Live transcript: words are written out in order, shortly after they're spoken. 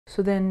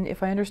So then,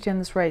 if I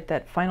understand this right,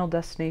 that Final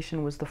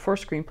Destination was the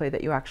first screenplay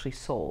that you actually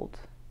sold. Is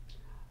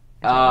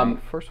that right?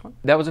 First one?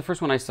 That was the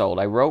first one I sold.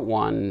 I wrote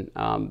one.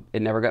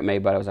 It never got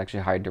made, but I was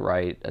actually hired to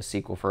write a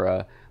sequel for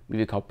a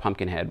movie called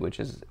Pumpkinhead,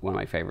 which is one of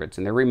my favorites.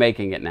 And they're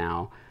remaking it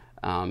now.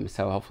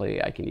 So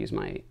hopefully I can use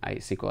my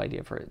sequel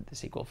idea for the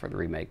sequel for the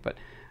remake. But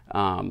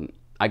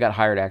I got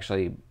hired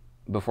actually,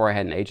 before I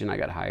had an agent, I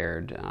got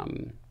hired.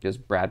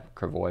 Just Brad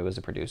Cravoy was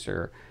the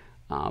producer.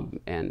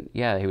 And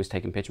yeah, he was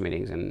taking pitch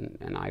meetings,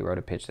 and I wrote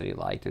a pitch that he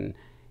liked, and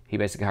he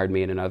basically hired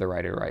me and another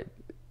writer to write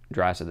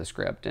drafts of the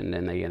script, and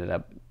then they ended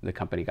up, the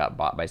company got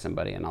bought by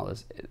somebody and all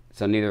this,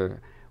 so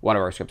neither one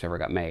of our scripts ever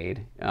got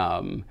made.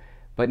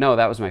 But no,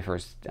 that was my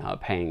first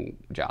paying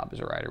job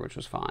as a writer, which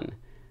was fun.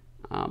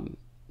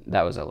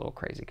 That was a little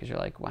crazy because you're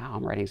like, wow,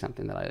 I'm writing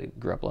something that I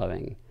grew up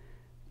loving.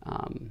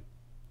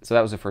 So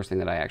that was the first thing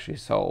that I actually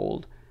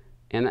sold,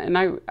 and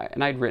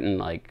I'd written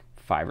like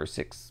 5 or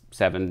 6,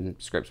 7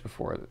 scripts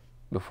before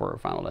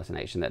Final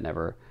Destination that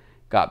never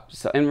got,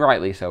 so, and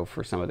rightly so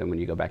for some of them. When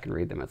you go back and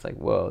read them, it's like,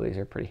 whoa, these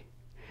are pretty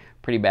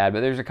bad. But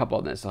there's a couple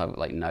of them that still have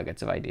like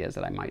nuggets of ideas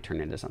that I might turn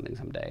into something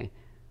someday.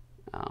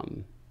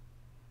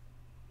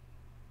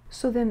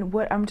 So then,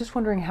 what? I'm just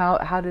wondering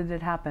how did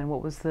it happen?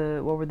 What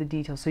were the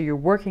details? So you're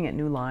working at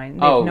New Line.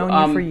 They've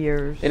known you for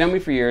years. They know me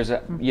for years.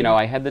 You know,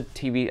 I had the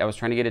TV. I was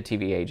trying to get a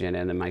TV agent,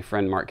 and then my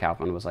friend Mark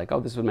Kaufman was like, "Oh,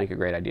 this would make a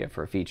great idea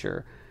for a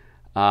feature."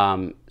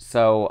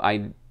 So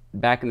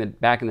back in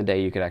the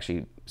day, you could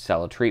actually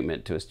sell a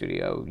treatment to a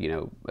studio. You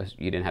know,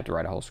 you didn't have to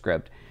write a whole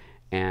script,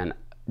 and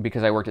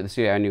because I worked at the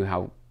studio, I knew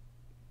how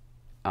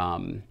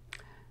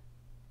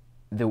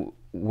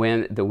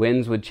when the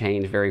winds would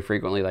change very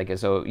frequently. Like,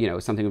 so, you know,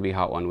 something would be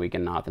hot one week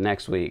and not the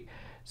next week.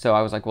 So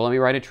I was like, well, let me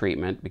write a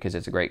treatment because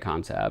it's a great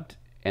concept,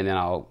 and then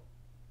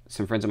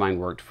some friends of mine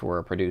worked for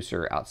a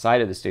producer outside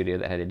of the studio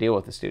that had to deal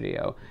with the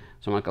studio.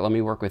 So I'm like, let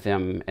me work with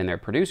them and their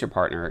producer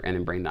partner, and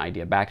then bring the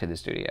idea back to the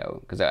studio,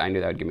 because I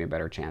knew that would give me a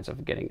better chance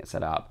of getting it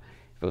set up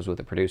if it was with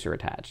a producer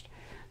attached.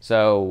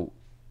 So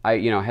I,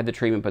 you know, had the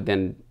treatment, but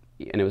then,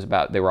 and it was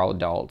about, they were all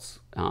adults.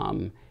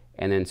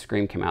 And then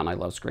Scream came out, and I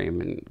love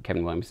Scream, and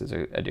Kevin Williamson's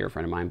a dear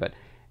friend of mine. But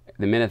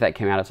the minute that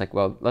came out, it's like,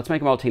 well, let's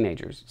make them all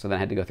teenagers. So then I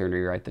had to go through and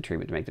rewrite the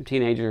treatment to make them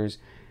teenagers.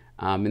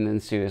 And then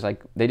the studio's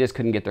like, they just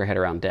couldn't get their head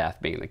around death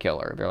being the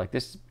killer. They're like,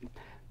 it's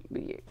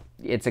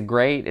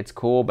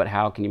cool, but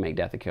how can you make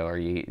death a killer?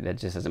 That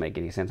just doesn't make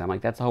any sense. I'm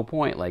like, that's the whole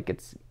point. Like,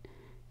 it's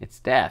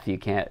death. You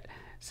can't.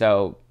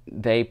 So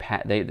the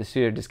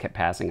studio just kept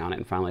passing on it,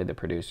 and finally the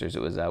producers,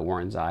 it was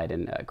Warren Zeid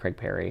and Craig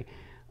Perry.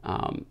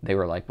 They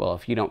were like, well,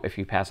 if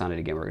you pass on it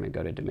again, we're going to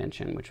go to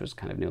Dimension, which was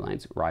kind of New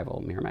Line's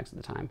rival, Miramax at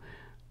the time.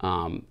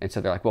 And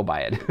so they're like, we'll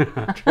buy it.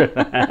 After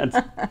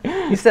that,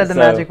 you said the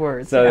magic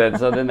words.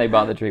 So then they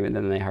bought the treatment,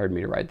 and then they hired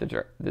me to write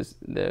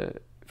the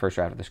first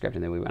draft of the script,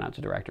 and then we went out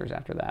to directors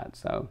after that.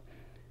 So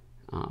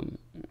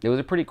it was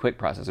a pretty quick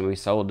process, and we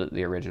sold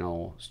the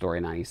original story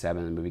in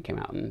 '97, and the movie came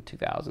out in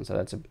 2000. So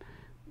that's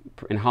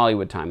in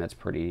Hollywood time, that's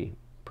pretty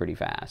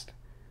fast.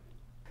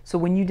 So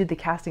when you did the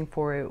casting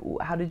for it,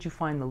 how did you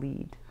find the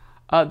lead?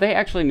 They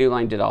actually, New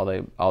Line did all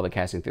the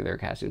casting through their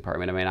casting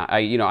department. I mean,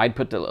 I'd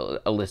put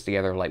a list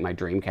together of like my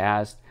dream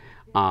cast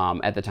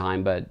at the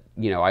time, but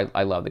you know,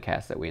 I love the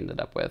cast that we ended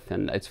up with,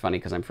 and it's funny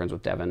because I'm friends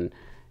with Devin.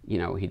 You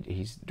know,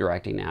 he's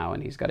directing now,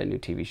 and he's got a new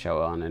TV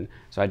show on, and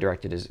so I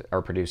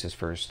produced his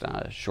first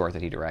short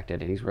that he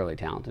directed, and he's a really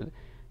talented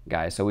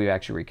guy. So we've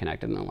actually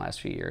reconnected in the last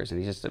few years, and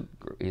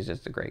he's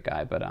just a great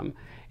guy. But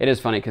it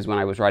is funny because when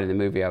I was writing the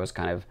movie, I was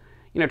kind of,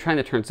 you know, trying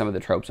to turn some of the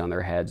tropes on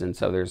their heads, and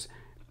so there's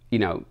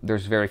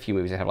very few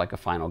movies that have like a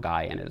final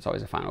guy in it. It's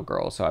always a final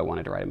girl. So I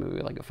wanted to write a movie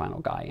with like a final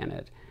guy in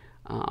it.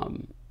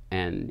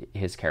 And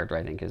his character,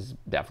 I think, is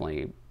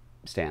definitely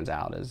stands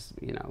out as,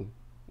 you know,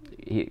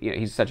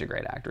 he's such a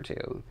great actor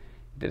too.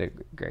 He did a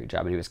great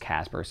job, and he was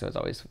Casper, so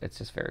it's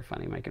just very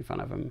funny making fun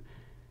of him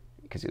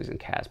because he was in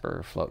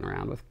Casper floating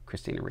around with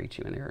Christina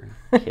Ricci when they were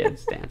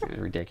kids dancing. It was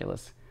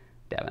ridiculous.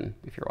 Devin,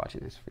 if you're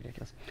watching this,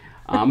 ridiculous.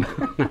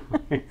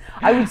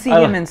 I would see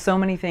him in so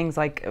many things,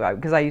 like,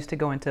 because I used to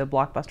go into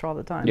Blockbuster all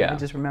the time. Yeah. I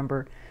just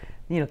remember,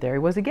 you know, there he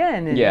was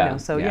again. And, yeah. You know,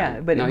 so yeah.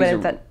 But No,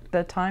 at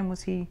that time,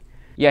 was he?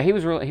 Yeah, he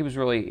was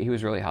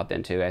really hot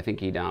then too. I think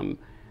he'd oh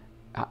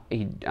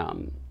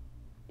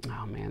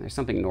man, there's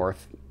something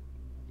north.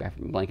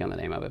 I'm blanking on the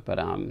name of it, but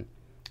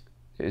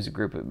it was a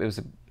group of,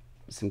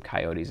 some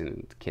coyotes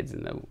and kids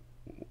in the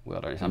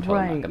wilderness. I'm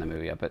totally not going to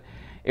movie up, but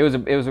it was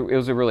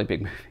a really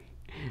big movie.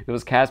 It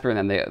was Casper,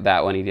 and then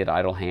that one he did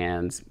Idle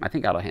Hands. I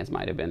think Idle Hands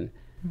might have been,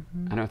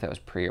 I don't know if that was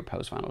pre or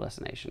post Final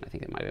Destination. I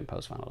think it might have been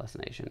post Final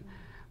Destination.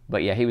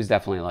 But yeah, he was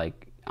definitely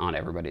like on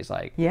everybody's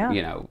like,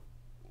 you know,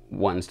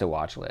 ones to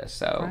watch list.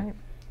 So,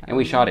 and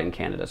we shot it in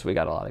Canada, so we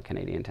got a lot of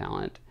Canadian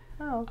talent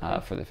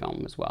for the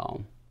film as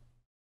well.